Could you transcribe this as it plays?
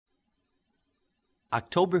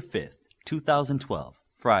October 5th, 2012,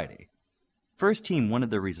 Friday. First team wanted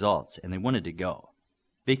their results and they wanted to go.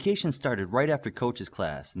 Vacation started right after coach's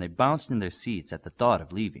class and they bounced in their seats at the thought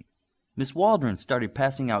of leaving. Miss Waldron started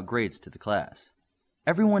passing out grades to the class.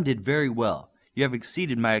 Everyone did very well. You have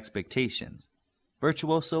exceeded my expectations.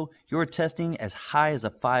 Virtuoso, you are testing as high as a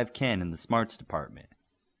 5 can in the smarts department.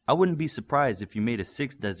 I wouldn't be surprised if you made a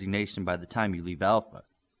 6 designation by the time you leave Alpha.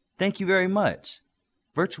 Thank you very much.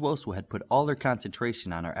 Virtuoso had put all her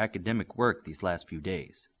concentration on her academic work these last few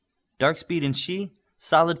days. Darkspeed and she,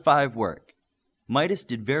 solid 5 work. Midas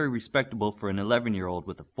did very respectable for an 11-year-old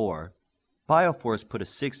with a 4. Bioforce put a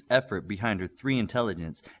 6 effort behind her 3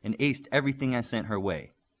 intelligence and aced everything I sent her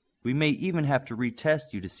way. We may even have to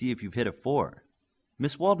retest you to see if you've hit a 4.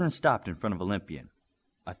 Miss Waldron stopped in front of Olympian.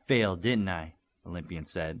 I failed, didn't I? Olympian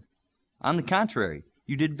said. On the contrary,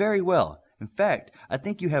 you did very well. In fact, I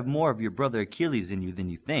think you have more of your brother Achilles in you than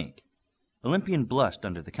you think. Olympian blushed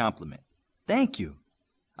under the compliment. Thank you.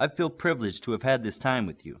 I feel privileged to have had this time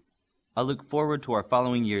with you. I look forward to our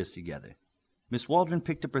following years together. Miss Waldron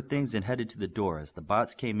picked up her things and headed to the door as the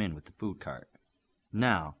bots came in with the food cart.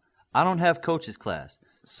 Now, I don't have coach's class,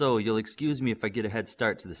 so you'll excuse me if I get a head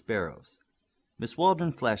start to the sparrows. Miss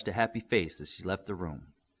Waldron flashed a happy face as she left the room.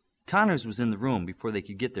 Connors was in the room before they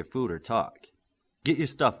could get their food or talk. Get your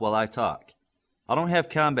stuff while I talk. I don't have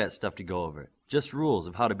combat stuff to go over, just rules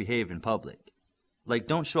of how to behave in public. Like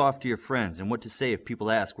don't show off to your friends and what to say if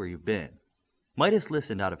people ask where you've been. Midas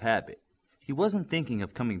listened out of habit. He wasn't thinking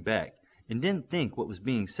of coming back and didn't think what was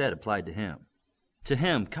being said applied to him. To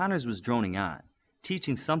him, Connors was droning on,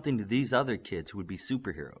 teaching something to these other kids who would be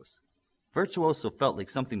superheroes. Virtuoso felt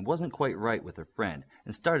like something wasn't quite right with her friend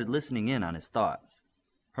and started listening in on his thoughts.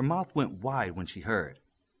 Her mouth went wide when she heard.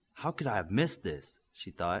 How could I have missed this?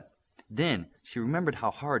 She thought. Then she remembered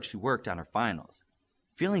how hard she worked on her finals.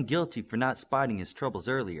 Feeling guilty for not spotting his troubles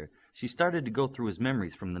earlier, she started to go through his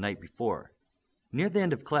memories from the night before. Near the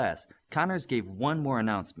end of class, Connors gave one more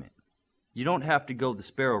announcement. You don't have to go the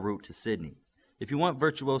Sparrow route to Sydney. If you want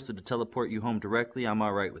Virtuoso to teleport you home directly, I'm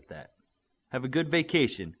all right with that. Have a good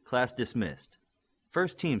vacation. Class dismissed.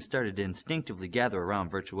 First team started to instinctively gather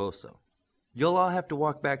around Virtuoso. You'll all have to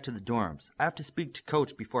walk back to the dorms. I have to speak to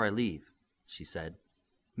Coach before I leave, she said.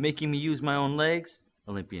 Making me use my own legs?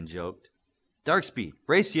 Olympian joked. Darkspeed,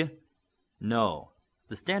 race ya! No,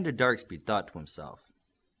 the standard Darkspeed thought to himself.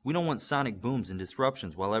 We don't want sonic booms and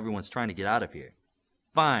disruptions while everyone's trying to get out of here.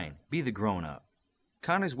 Fine, be the grown-up.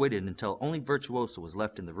 Connors waited until only Virtuoso was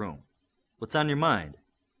left in the room. What's on your mind?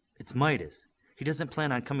 It's Midas. He doesn't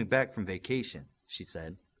plan on coming back from vacation, she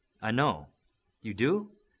said. I know. You do?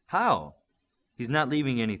 How? He's not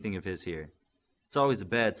leaving anything of his here. It's always a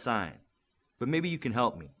bad sign. But maybe you can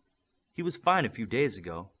help me. He was fine a few days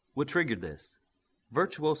ago. What triggered this?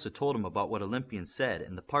 Virtuoso told him about what Olympian said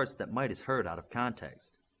and the parts that Midas heard out of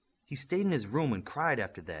context. He stayed in his room and cried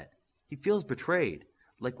after that. He feels betrayed,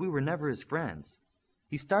 like we were never his friends.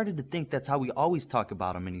 He started to think that's how we always talk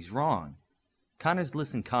about him and he's wrong. Connors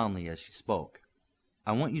listened calmly as she spoke.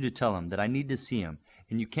 I want you to tell him that I need to see him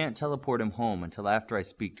and you can't teleport him home until after I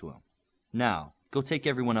speak to him. Now, go take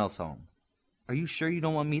everyone else home. Are you sure you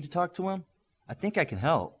don't want me to talk to him? I think I can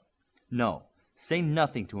help. No, say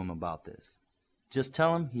nothing to him about this. Just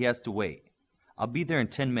tell him he has to wait. I'll be there in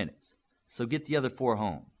 10 minutes, so get the other 4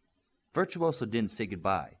 home. Virtuoso didn't say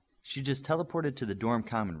goodbye. She just teleported to the dorm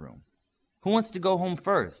common room. Who wants to go home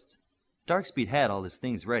first? Darkspeed had all his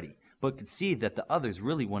things ready, but could see that the others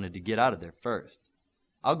really wanted to get out of there first.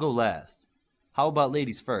 I'll go last. How about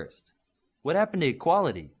ladies first? What happened to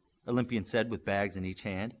equality? Olympian said with bags in each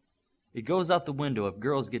hand. It goes out the window if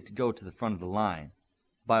girls get to go to the front of the line,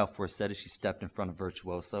 Bioforce said as she stepped in front of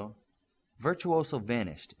Virtuoso. Virtuoso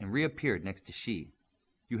vanished and reappeared next to She.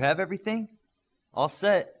 You have everything? All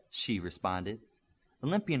set, She responded.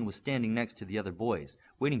 Olympian was standing next to the other boys,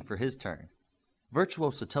 waiting for his turn.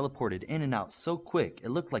 Virtuoso teleported in and out so quick it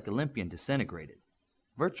looked like Olympian disintegrated.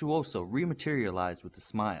 Virtuoso rematerialized with a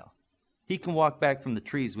smile. He can walk back from the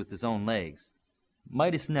trees with his own legs.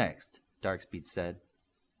 Midas next, Darkspeed said.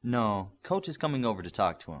 No, Coach is coming over to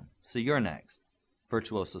talk to him, so you're next,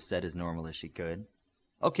 Virtuoso said as normal as she could.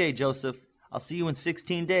 Okay, Joseph, I'll see you in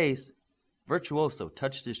 16 days. Virtuoso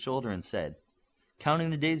touched his shoulder and said, Counting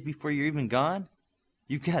the days before you're even gone?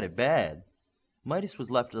 You got it bad. Midas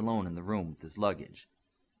was left alone in the room with his luggage.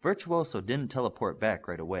 Virtuoso didn't teleport back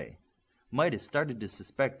right away. Midas started to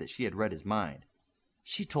suspect that she had read his mind.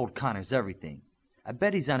 She told Connors everything. I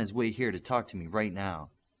bet he's on his way here to talk to me right now.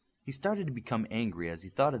 He started to become angry as he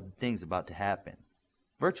thought of the things about to happen.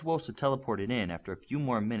 Virtuoso teleported in after a few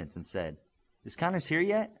more minutes and said, Is Connors here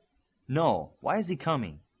yet? No. Why is he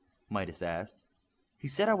coming? Midas asked. He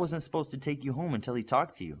said I wasn't supposed to take you home until he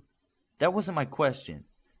talked to you. That wasn't my question.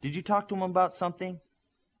 Did you talk to him about something?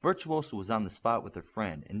 Virtuoso was on the spot with her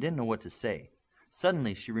friend and didn't know what to say.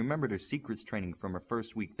 Suddenly, she remembered her secrets training from her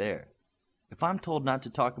first week there. If I'm told not to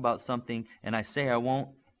talk about something and I say I won't,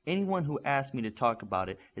 anyone who asks me to talk about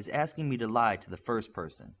it is asking me to lie to the first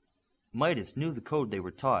person. Midas knew the code they were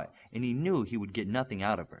taught, and he knew he would get nothing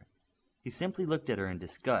out of her. He simply looked at her in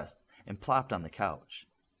disgust and plopped on the couch.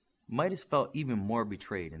 Midas felt even more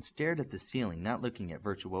betrayed and stared at the ceiling, not looking at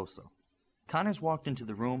Virtuoso. Connors walked into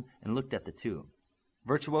the room and looked at the two.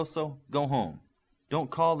 Virtuoso, go home. Don't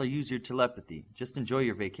call or use your telepathy. Just enjoy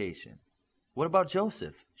your vacation. What about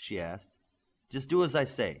Joseph? She asked. Just do as I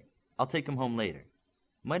say. I'll take him home later.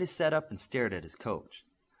 Midas sat up and stared at his coach.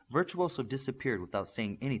 Virtuoso disappeared without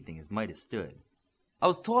saying anything as Midas stood. I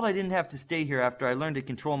was told I didn't have to stay here after I learned to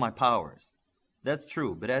control my powers. That's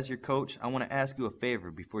true, but as your coach, I want to ask you a favor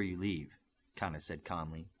before you leave, Connors said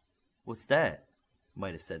calmly. What's that?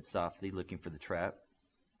 Midas said softly, looking for the trap.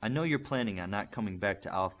 I know you're planning on not coming back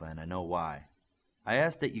to Alpha, and I know why. I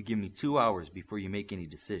ask that you give me 2 hours before you make any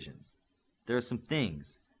decisions. There are some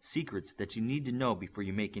things, secrets, that you need to know before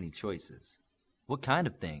you make any choices. What kind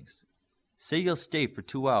of things? Say you'll stay for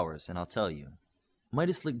 2 hours, and I'll tell you.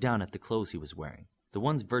 Midas looked down at the clothes he was wearing, the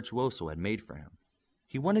ones Virtuoso had made for him.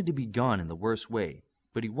 He wanted to be gone in the worst way,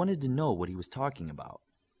 but he wanted to know what he was talking about.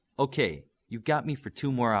 Okay, you've got me for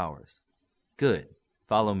 2 more hours. Good.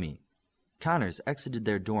 Follow me. Connors exited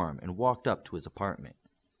their dorm and walked up to his apartment.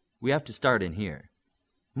 We have to start in here.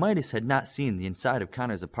 Midas had not seen the inside of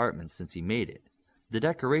Connors' apartment since he made it. The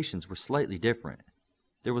decorations were slightly different.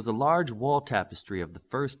 There was a large wall tapestry of the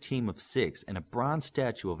first team of 6 and a bronze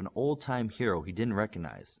statue of an old-time hero he didn't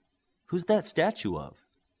recognize. Who's that statue of?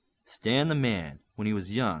 Stan the Man, when he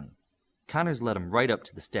was young. Connors led him right up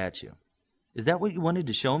to the statue. Is that what you wanted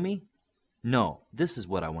to show me? No, this is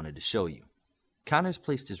what I wanted to show you. Connors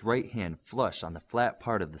placed his right hand flush on the flat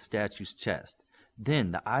part of the statue's chest.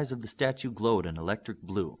 Then the eyes of the statue glowed an electric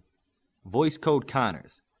blue. Voice code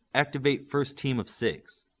Connors. Activate first team of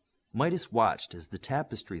 6. Midas watched as the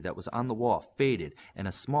tapestry that was on the wall faded and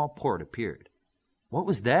a small port appeared. What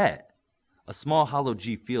was that? A small hollow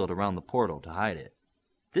G field around the portal to hide it.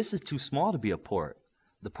 This is too small to be a port.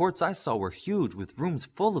 The ports I saw were huge with rooms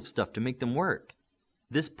full of stuff to make them work.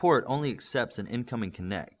 This port only accepts an incoming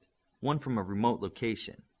connect, one from a remote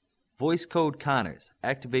location. Voice code Connors.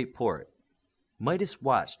 Activate port. Midas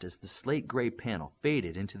watched as the slate gray panel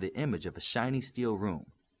faded into the image of a shiny steel room.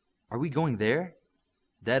 Are we going there?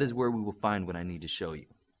 That is where we will find what I need to show you.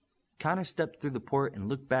 Connors stepped through the port and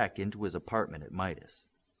looked back into his apartment at Midas.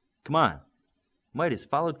 Come on. Midas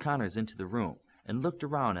followed Connors into the room and looked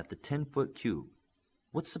around at the 10-foot cube.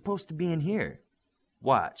 What's supposed to be in here?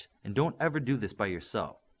 Watch, and don't ever do this by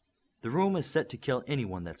yourself. The room is set to kill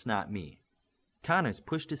anyone that's not me. Connors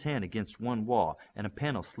pushed his hand against one wall and a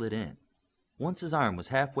panel slid in. Once his arm was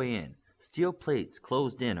halfway in, steel plates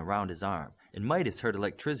closed in around his arm, and Midas heard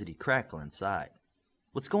electricity crackle inside.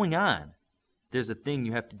 What's going on? There's a thing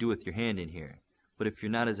you have to do with your hand in here, but if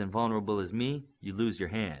you're not as invulnerable as me, you lose your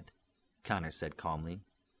hand, Connors said calmly.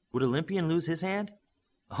 Would Olympian lose his hand?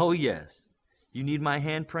 Oh yes. You need my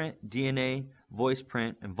handprint, DNA, voice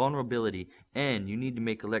print, and vulnerability, and you need to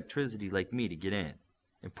make electricity like me to get in.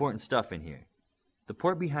 Important stuff in here. The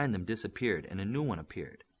port behind them disappeared and a new one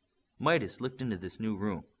appeared. Midas looked into this new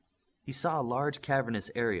room. He saw a large cavernous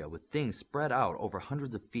area with things spread out over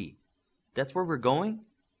hundreds of feet. That's where we're going?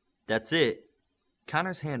 That's it.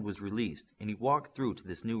 Connor's hand was released and he walked through to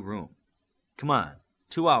this new room. Come on,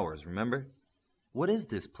 2 hours, remember? What is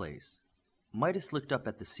this place? Midas looked up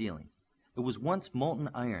at the ceiling. It was once molten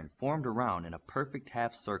iron formed around in a perfect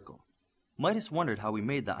half circle. Midas wondered how he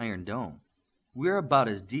made the iron dome. We're about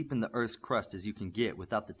as deep in the Earth's crust as you can get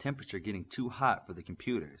without the temperature getting too hot for the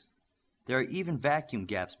computers. There are even vacuum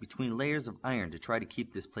gaps between layers of iron to try to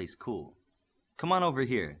keep this place cool. Come on over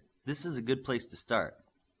here. This is a good place to start.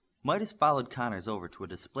 Midas followed Connors over to a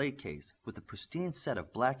display case with a pristine set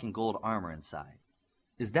of black and gold armor inside.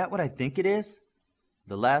 Is that what I think it is?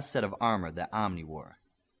 The last set of armor that Omni wore.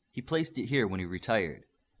 He placed it here when he retired.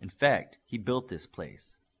 In fact, he built this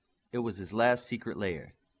place. It was his last secret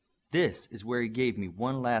lair. This is where he gave me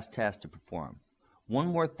one last task to perform. One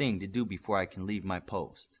more thing to do before I can leave my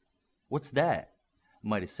post. What's that?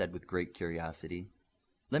 Midas said with great curiosity.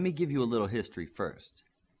 Let me give you a little history first.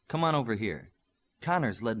 Come on over here.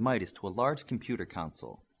 Connors led Midas to a large computer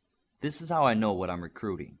console. This is how I know what I'm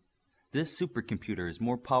recruiting. This supercomputer is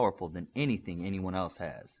more powerful than anything anyone else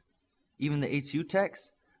has. Even the HU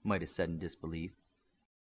techs? Midas said in disbelief.